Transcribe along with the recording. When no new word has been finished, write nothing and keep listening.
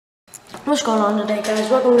What's going on today, guys?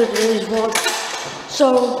 Welcome to today's vlog.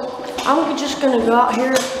 So, I'm just gonna go out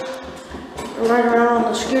here and ride around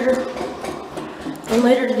on the scooter. And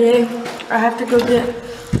later today, I have to go get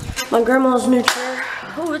my grandma's new chair.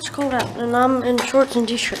 Oh, it's cold out, and I'm in shorts and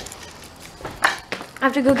t-shirt. I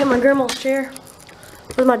have to go get my grandma's chair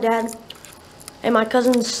with my dad, and my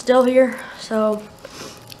cousin's still here. So,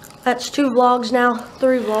 that's 2 vlogs now,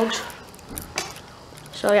 3 vlogs.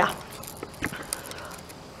 So, yeah.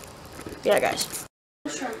 Yeah, guys.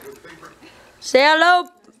 Say hello,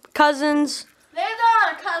 cousins. There's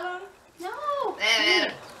our cousin. No.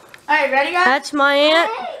 Alright, ready, guys? That's my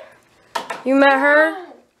aunt. You met her.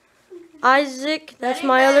 Isaac, that's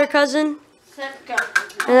my other cousin. Set, go.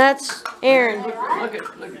 And that's Aaron.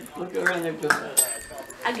 Look around there, Joe.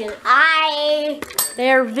 Again. Hi.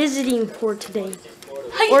 They are visiting for today.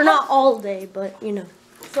 Or not all day, but you know.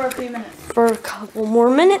 For a few minutes. For a couple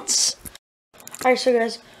more minutes. Alright, so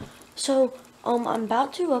guys. So, I'm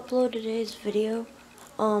about to upload today's video.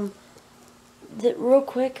 Real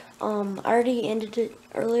quick, I already ended it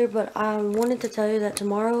earlier, but I wanted to tell you that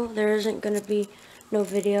tomorrow there isn't going to be no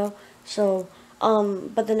video. So,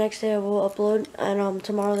 but the next day I will upload, and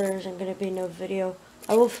tomorrow there isn't going to be no video.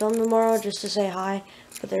 I will film tomorrow just to say hi,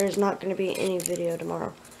 but there is not going to be any video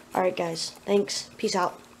tomorrow. Alright guys, thanks, peace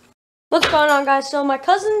out. What's going on, guys? So my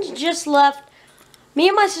cousins just left. Me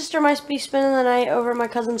and my sister might be spending the night over at my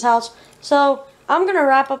cousin's house. So, I'm going to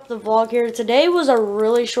wrap up the vlog here. Today was a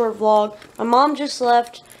really short vlog. My mom just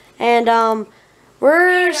left. And,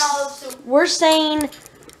 we're saying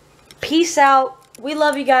peace out. We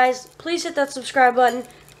love you guys. Please hit that subscribe button.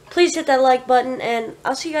 Please hit that like button. And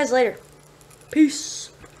I'll see you guys later. Peace.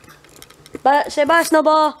 Bye. Say bye,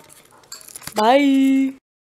 Snowball. Bye.